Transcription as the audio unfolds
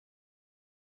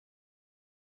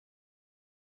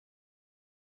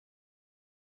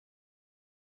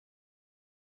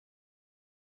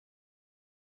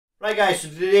Right guys, so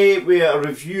today we are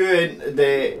reviewing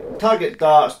the Target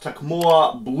Darts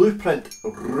Takoma Blueprint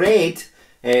Red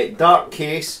dart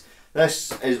case.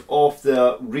 This is off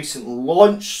the recent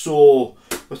launch, so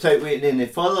without waiting any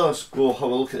further, let's go have a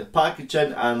look at the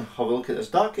packaging and have a look at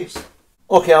this dart case.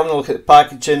 Okay, having a look at the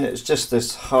packaging, it's just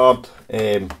this hard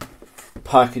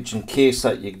packaging case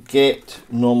that you get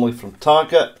normally from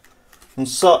Target and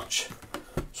such.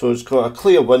 So it's got a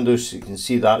clear window so you can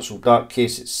see the actual dart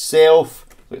case itself.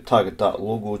 The Target Dart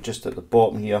logo just at the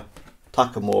bottom here.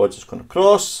 Takoma just going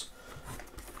across.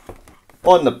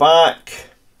 On the back,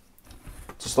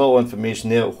 just a little information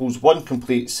there. It holds one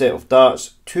complete set of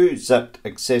darts, two zipped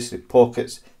accessory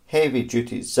pockets, heavy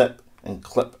duty zip and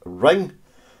clip ring.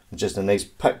 And just a nice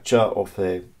picture of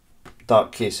the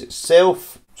dart case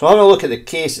itself. So having a look at the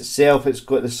case itself, it's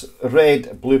got this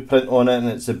red blueprint on it and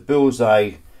it's a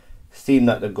bullseye theme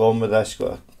that they're gone with this.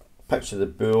 Got a picture of the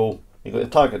bull. You've got the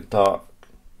Target Dart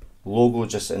logo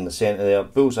just in the centre there,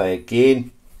 bullseye again,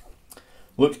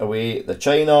 look away at the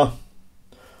China.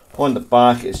 On the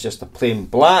back it's just a plain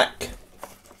black.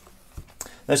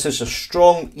 This is a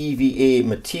strong EVA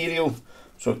material,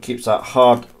 so it keeps that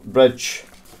hard bridge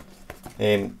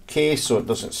case so it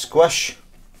doesn't squish.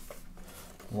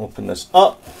 I'll open this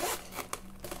up.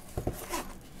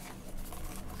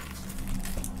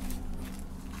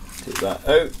 Take that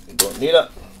out, you don't need it.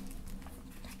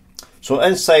 So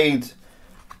inside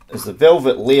is the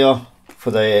velvet layer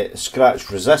for the scratch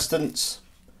resistance,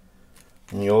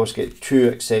 and you always get two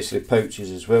accessory pouches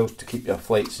as well to keep your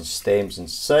flights and stems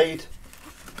inside.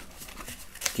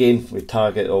 Again, with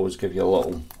Target always give you a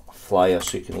little flyer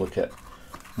so you can look at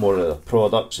more of the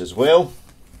products as well.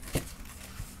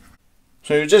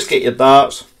 So you just get your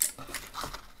darts,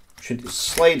 should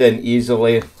slide in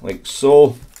easily like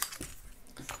so.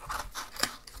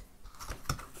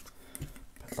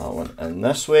 Put that one in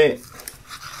this way.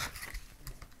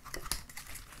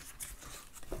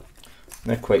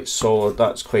 They're quite solid,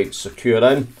 that's quite secure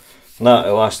in. And that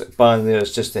elastic band there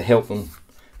is just to help them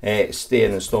stay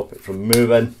in and stop it from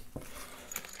moving.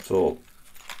 So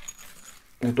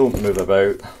they don't move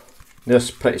about. They're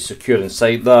pretty secure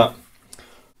inside that.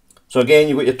 So again,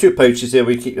 you've got your two pouches there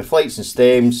where you keep your flights and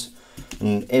stems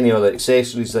and any other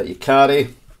accessories that you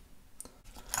carry.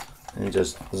 And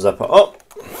just zip it up.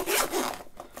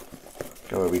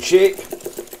 Give it a wee shake.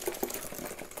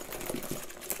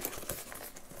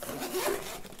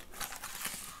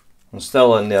 And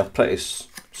still in there, pretty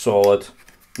solid.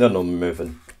 They're not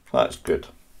moving. That's good.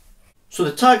 So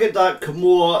the Target Dart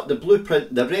Takoma, the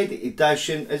Blueprint, the Red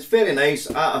edition, is very nice.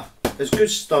 It's a good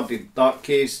sturdy dart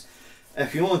case.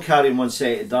 If you only carry one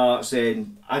set of darts,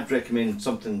 then I'd recommend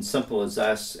something simple as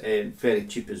this. Very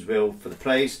cheap as well for the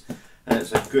price, and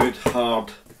it's a good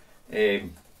hard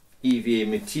EVA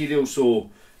material, so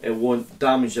it won't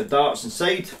damage your darts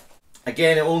inside.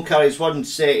 Again, it only carries one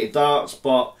set of darts,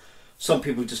 but some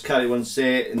people just carry one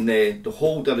set, and the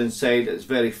holder inside is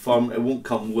very firm. It won't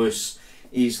come loose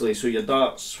easily, so your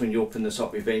darts, when you open this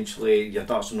up eventually, your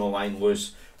darts will not lying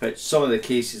loose. But some of the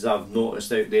cases I've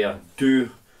noticed out there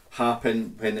do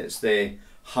happen when it's the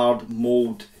hard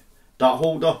mould dart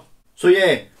holder. So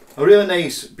yeah, a really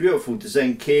nice beautiful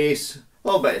design case, a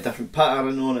little bit of different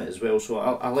pattern on it as well, so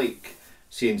I like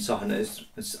seeing something that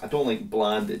I don't like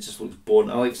bland, it just looks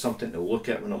boring. I like something to look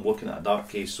at when I'm looking at a dart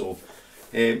case, so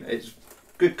it's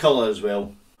good colour as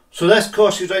well. So this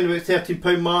costs you around about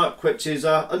 £13 mark, which is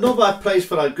a not bad price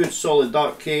for a good solid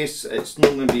dart case. It's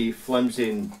not going to be flimsy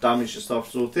and damaged and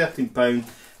stuff, so £13,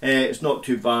 it's not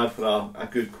too bad for a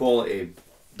good quality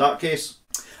dart case.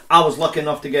 I was lucky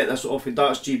enough to get this off of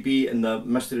Darts GB in the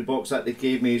mystery box that they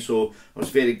gave me, so I was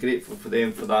very grateful for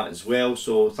them for that as well.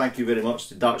 So thank you very much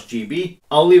to Darts GB.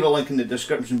 I'll leave a link in the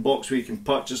description box where you can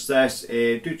purchase this.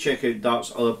 Do check out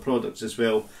Darts' other products as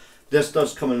well. This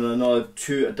does come in another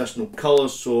 2 additional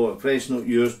colours, so if it's not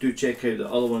yours, do check out the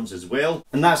other ones as well.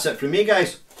 And that's it from me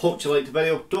guys. Hope you liked the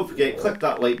video. Don't forget, click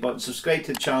that like button, subscribe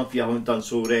to the channel if you haven't done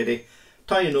so already.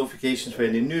 Turn your notifications for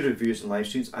any new reviews and live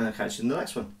streams, and I'll catch you in the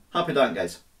next one. Happy darting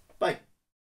guys.